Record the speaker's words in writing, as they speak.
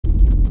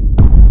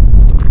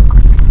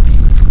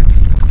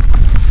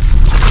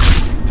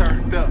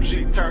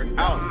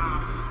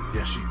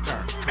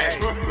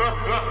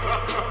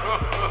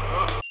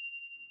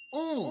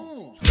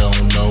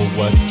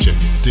what you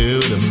do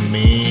to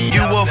me.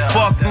 You a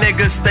fuck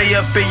nigga, stay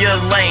up in your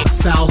lane.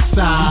 South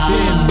side,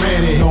 getting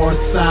ready. North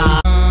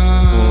side.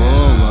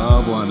 Oh,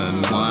 love one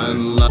and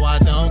one love. I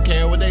don't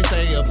care what they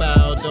say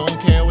about.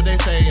 Don't care what they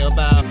say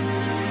about.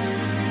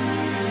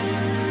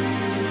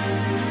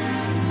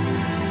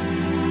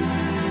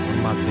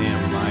 My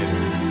damn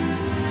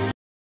lighter.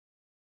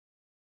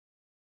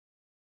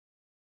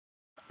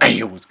 Hey,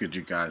 yo, what's good,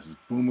 you guys? It's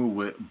Boomer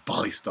with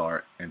Bali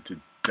Star, and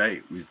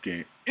today we're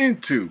getting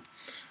into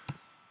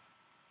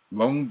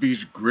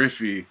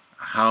LongBeachGriffy,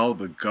 how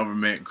the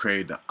government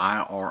created the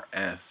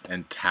IRS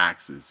and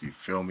taxes. You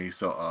feel me?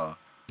 So,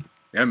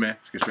 yeah, man,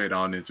 let's get straight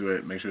on into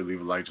it. Make sure to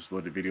leave a like, just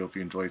below the video if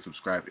you enjoy.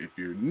 Subscribe if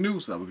you're new,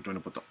 so that we can join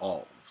up with the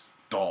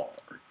all-star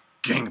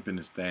gang up in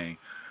this thing.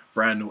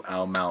 Brand new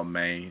Al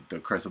May,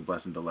 the Curse of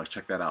Blessing Deluxe.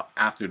 Check that out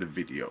after the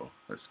video.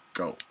 Let's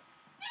go.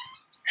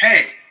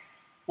 Hey,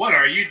 what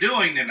are you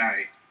doing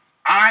tonight?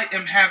 I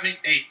am having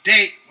a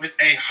date with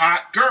a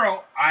hot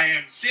girl I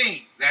am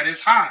seeing that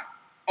is hot.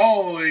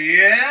 Oh,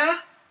 yeah?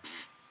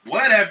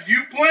 What have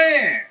you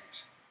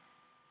planned?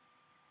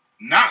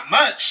 Not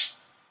much.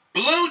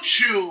 Blue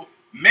Chew,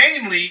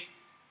 mainly.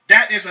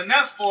 That is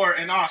enough for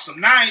an awesome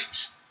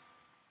night.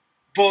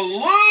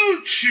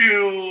 Blue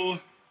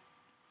Chew.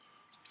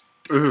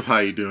 This is how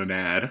you do an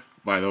ad,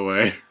 by the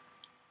way.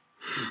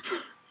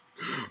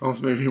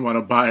 Almost made me want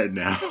to buy it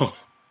now.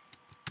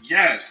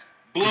 Yes,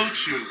 Blue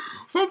Chew.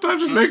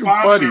 Sometimes just make them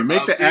funny.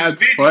 Make the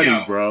ads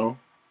funny, bro.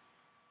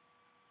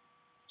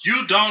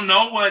 You don't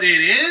know what it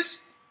is?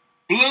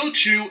 Blue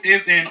Chew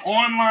is an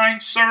online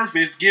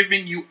service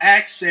giving you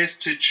access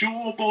to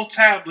chewable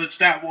tablets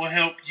that will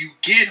help you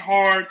get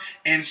hard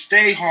and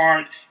stay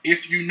hard,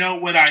 if you know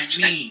what I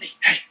mean.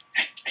 Hey.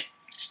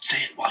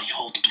 Say it while you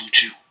hold the Blue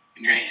Chew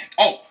in your hand.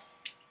 Oh.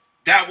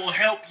 That will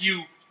help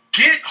you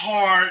get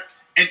hard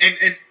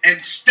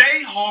and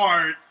stay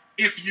hard,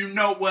 if you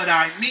know what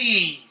I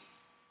mean.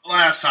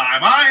 Last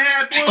time I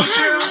had Blue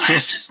Chew,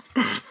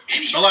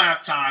 the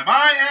last time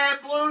I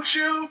had Blue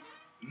Chew,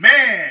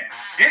 man,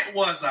 it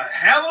was a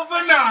hell of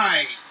a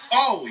night.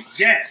 Oh,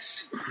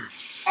 yes.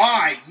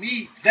 I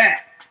need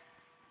that.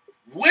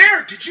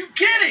 Where did you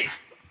get it?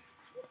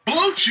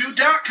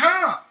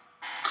 BlueChew.com.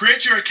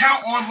 Create your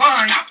account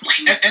online. Stop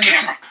looking at the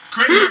camera.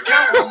 Create your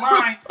account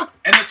online,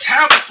 and the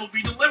tablets will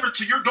be delivered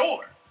to your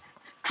door.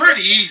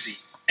 Pretty easy,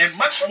 and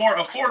much more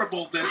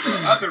affordable than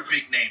the other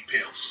big name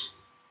pills.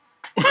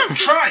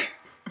 Try it.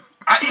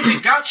 I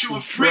even got you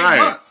a free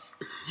month.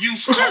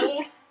 Use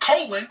code,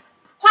 Griffy.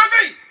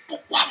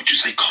 Why would you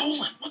say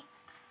colon? What?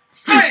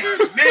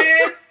 Thanks,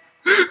 man.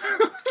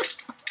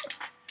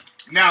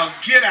 Now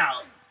get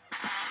out.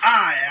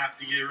 I have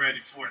to get ready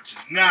for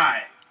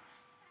tonight.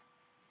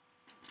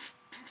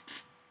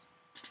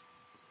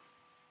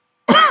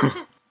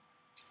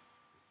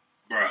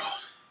 Bro,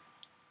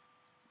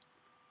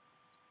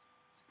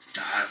 I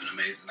have an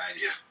amazing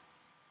idea.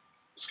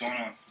 What's going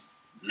on?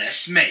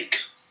 Let's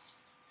make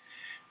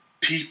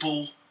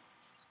people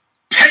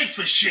pay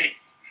for shit.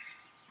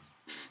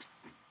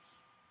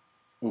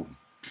 Ooh.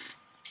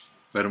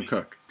 Let them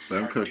cook.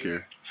 Let them cook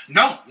here.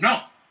 No.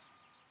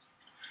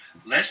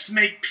 Let's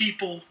make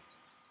people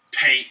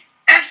pay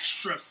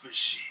extra for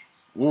shit.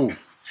 Ooh.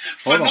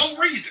 For no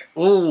reason.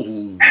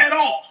 Ooh. At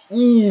all.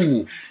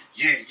 Ooh.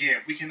 Yeah,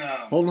 we can,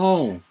 hold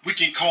on. We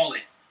can call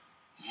it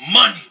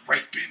money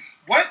raping.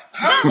 What?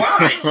 Huh?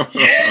 Why?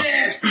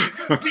 Yeah.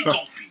 We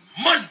gonna be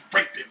money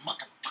raping,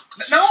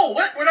 motherfuckers. No,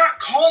 what? We're not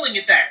calling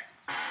it that.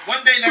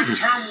 One day that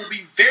term will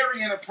be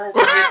very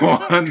inappropriate.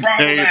 One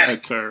day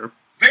that term.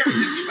 Very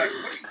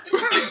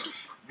disrespectful.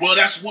 Well,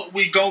 that's what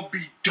we gonna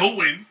be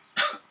doing,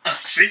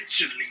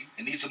 essentially.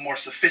 It needs a more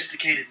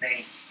sophisticated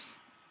name.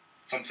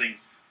 Something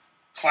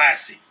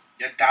classy,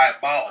 yet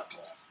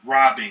diabolical.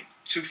 Robbing.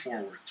 Too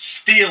forward.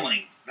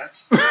 Stealing.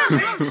 That's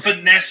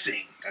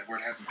finessing. That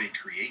word hasn't been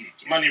created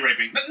yet. Money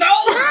raping.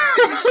 No!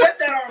 You said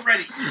that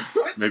already.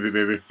 What? Maybe,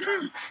 baby.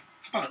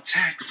 How about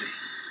taxing?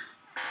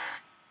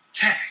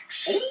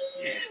 Tax. Ooh.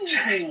 Yeah,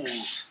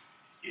 tax.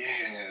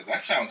 Yeah,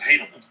 that sounds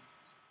hateable.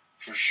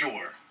 For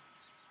sure.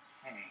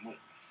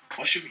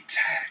 What should we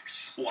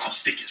tax? Oh, I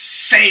was thinking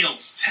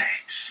sales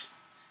tax.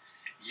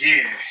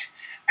 Yeah.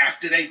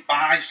 After they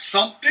buy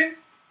something,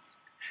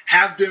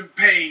 have them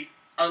pay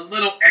a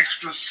little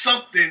extra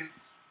something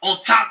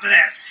on top of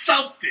that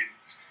something.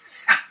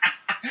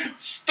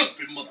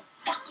 Stupid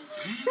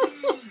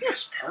motherfuckers.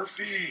 That's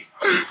perfect.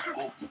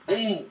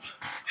 Oh,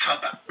 how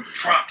about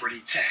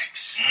property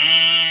tax?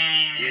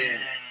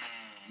 Yeah.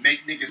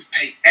 Make niggas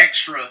pay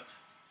extra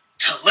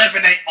to live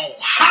in their own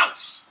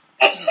house.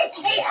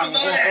 Oh, I love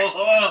that.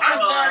 I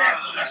love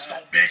that. But let's go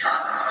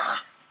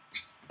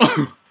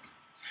bigger.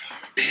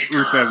 Bigger.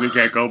 Who says we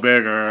can't go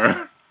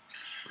bigger?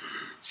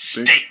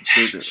 State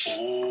tax. State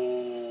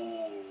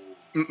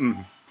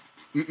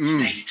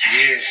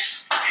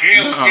tax. Yeah.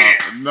 Hell yeah.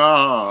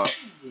 Nah.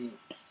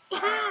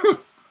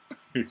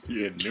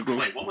 Yeah, nigga.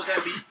 Wait, what would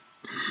that be?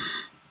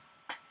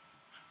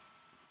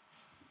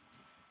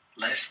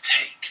 Let's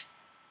take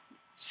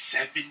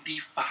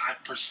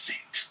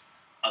 75%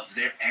 of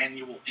their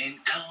annual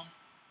income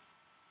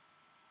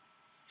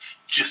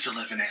just to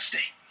live in that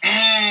state.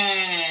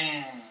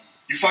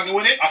 You fucking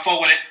with it? I fuck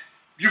with it.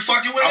 You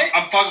fucking with it?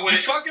 I'm fucking with it.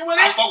 You fucking with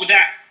it? I fuck with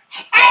that.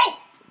 Oh!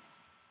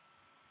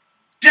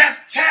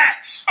 Death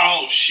tax.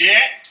 Oh,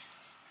 shit.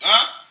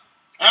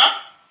 Huh?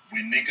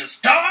 When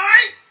niggas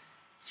die,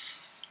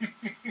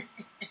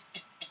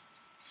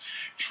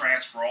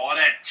 transfer all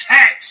that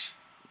tax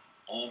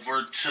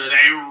over to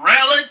their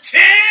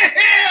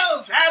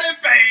relatives. How they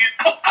paying?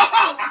 Oh,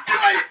 you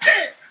ain't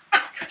shit.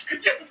 You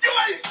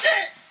ain't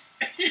shit.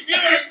 You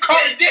ain't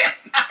call it death.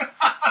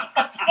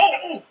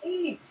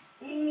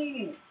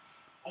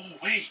 Oh,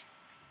 wait.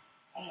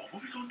 Oh,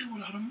 what we gonna do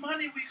with all the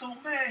money we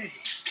gonna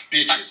make?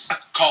 Bitches,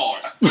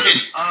 cars,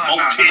 titties,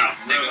 more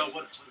titties, nigga. No,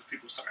 what if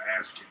people start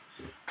asking,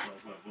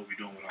 what we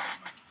doing with all the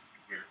money?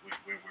 Where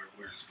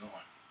is it going?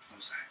 What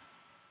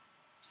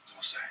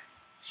gonna say?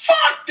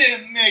 Fuck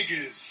them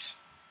niggas.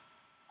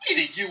 We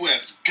the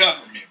U.S.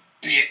 government,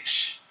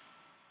 bitch.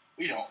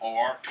 We don't owe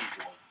our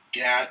people a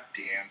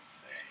goddamn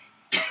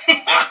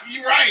thing.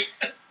 You right.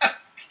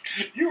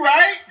 You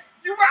right.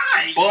 You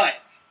right.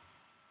 But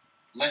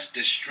let's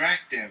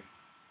distract them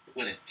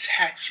with a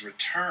tax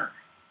return,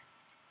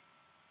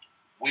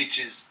 which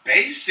is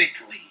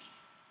basically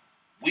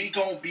we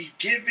gonna be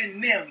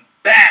giving them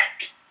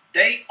back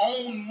they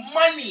own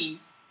money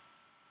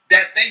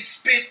that they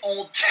spent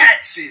on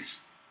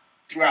taxes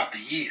throughout the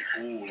year.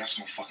 Ooh, that's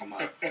gonna fuck them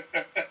up.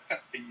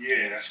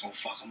 Yeah, That's gonna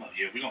fuck them up.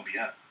 Yeah, we gonna be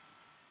up.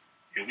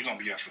 Yeah, we gonna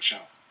be up for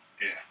sure.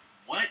 Yeah.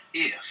 What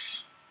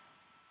if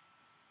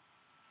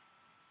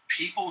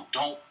people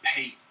don't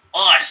pay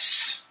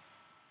us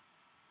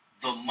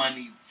the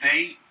money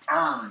they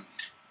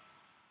earned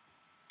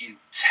in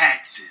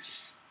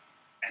taxes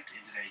at the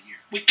end of that year?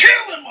 We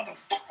kill them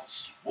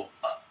motherfuckers.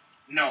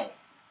 No.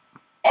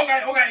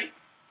 Okay.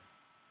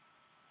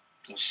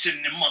 Go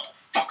send them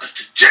motherfuckers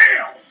to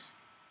jail.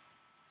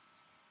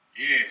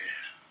 Yeah.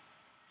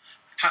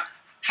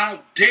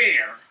 How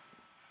dare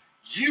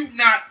you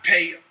not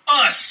pay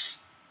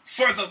us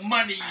for the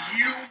money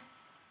you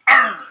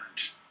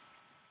earned?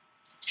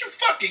 You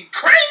fucking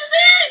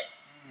crazy?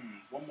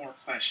 One more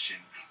question.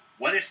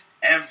 What if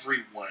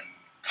everyone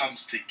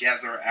comes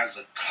together as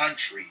a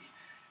country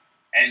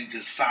and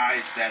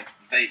decides that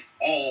they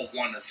all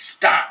want to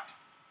stop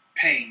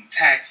paying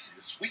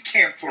taxes? We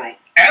can't throw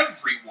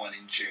everyone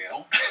in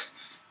jail.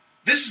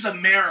 This is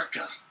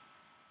America.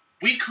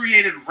 We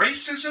created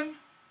racism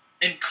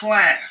and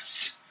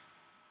class.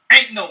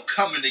 Ain't no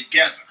coming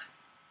together.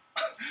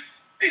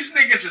 These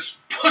niggas is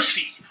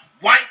pussy.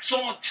 Whites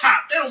on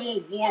top. They don't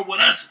want war with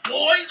us,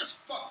 boy. Let's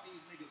fuck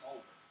these niggas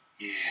over.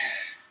 Yeah.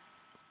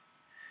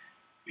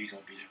 We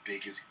gonna be the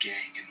biggest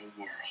gang in the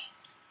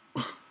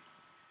world.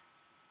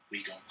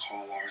 We gonna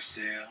call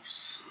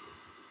ourselves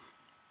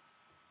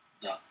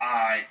the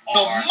IRS.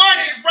 The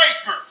money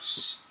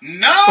rapers.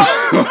 No!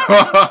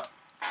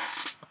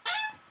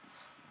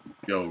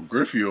 Yo,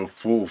 Griffy a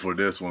fool for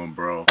this one,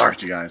 bro.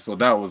 Alright, you guys. So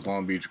that was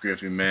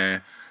LongBeachGriffy,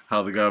 man.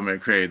 How the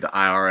government created the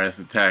IRS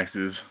and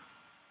taxes.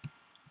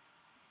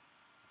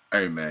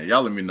 Hey, man.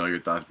 Y'all let me know your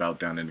thoughts about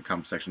down in the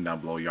comment section down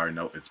below. You already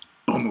know it's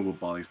booming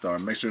with Bali Star.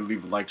 Make sure to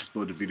leave a like, just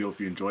below the video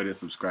if you enjoyed it.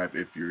 Subscribe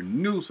if you're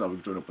new so we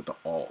can join up with the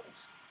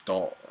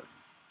all-star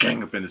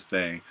gang up in this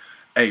thing.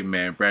 Hey,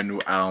 man. Brand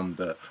new album,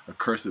 The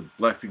Accursed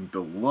Blessing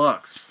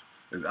Deluxe,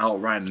 is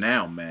out right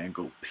now, man.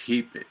 Go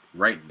peep it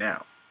right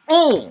now.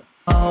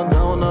 I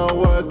don't know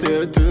what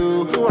to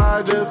do.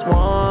 I just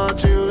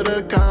want you.